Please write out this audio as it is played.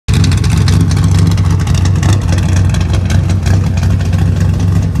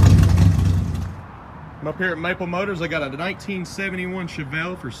here at Maple Motors. I got a 1971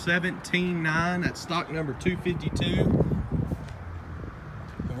 Chevelle for $17,900. That's stock number 252.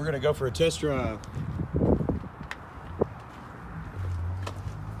 And we're gonna go for a test drive.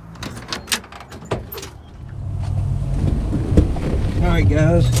 All right,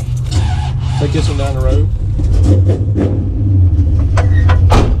 guys, take this one down the road.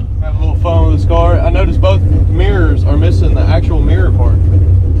 Have a little fun with this car. I noticed both mirrors are missing the actual mirror part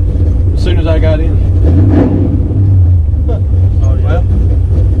as soon as I got in. Oh yeah. Well,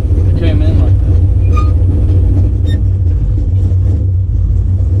 it came in like that.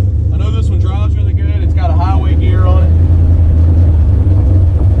 I know this one drives really good. It's got a highway gear on it.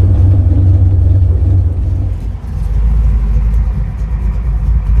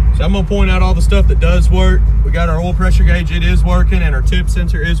 So I'm gonna point out all the stuff that does work. We got our oil pressure gauge, it is working, and our tip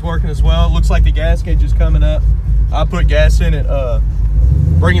sensor is working as well. It looks like the gas gauge is coming up. I put gas in it,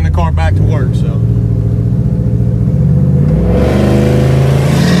 bringing the car back to work, so.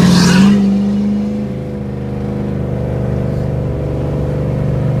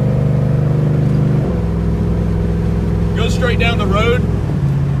 Goes straight down the road,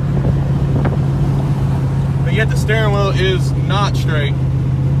 but yet the steering wheel is not straight.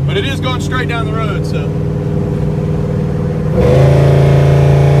 But it is going straight down the road, so.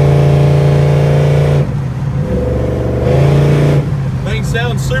 Thing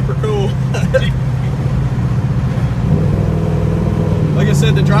sounds super cool. Like I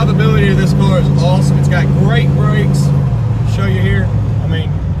said, the drivability of this car is awesome. It's got great brakes. I'll show you here. I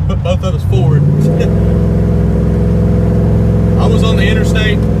mean, put both of us forward. I was on the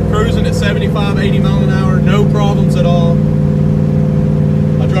interstate cruising at 75, 80 miles an hour, no problems at all.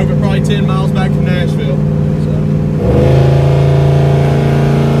 I drove it probably 10 miles back from Nashville.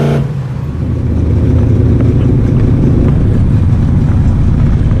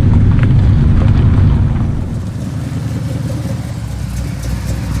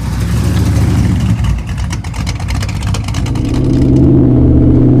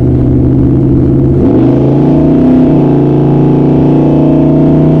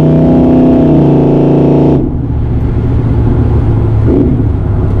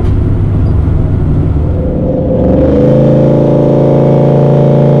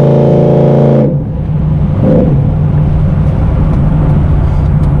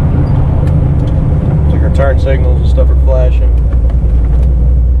 Turn signals and stuff are flashing.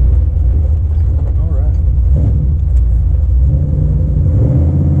 All right.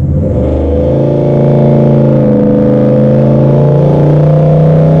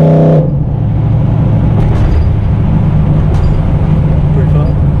 Pretty fun.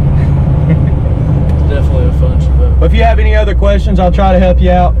 It's definitely a fun Chevelle. But if you have any other questions, I'll try to help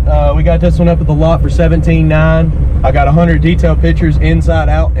you out. We got this one up at the lot for $17,900. I got 100 detailed pictures inside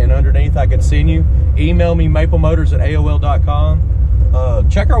out and underneath. I can send you. Email me maplемotors@aol.com.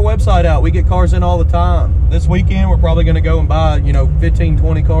 Check our website out. We get cars in all the time. This weekend we're probably going to go and buy 15,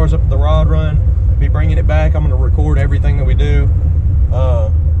 20 cars up at the rod run. Be bringing it back. I'm going to record everything that we do.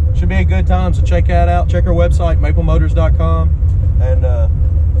 Should be a good time, so check that out. Check our website, maplemotors.com, and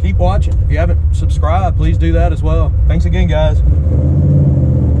keep watching. If you haven't subscribed, please do that as well. Thanks again, guys.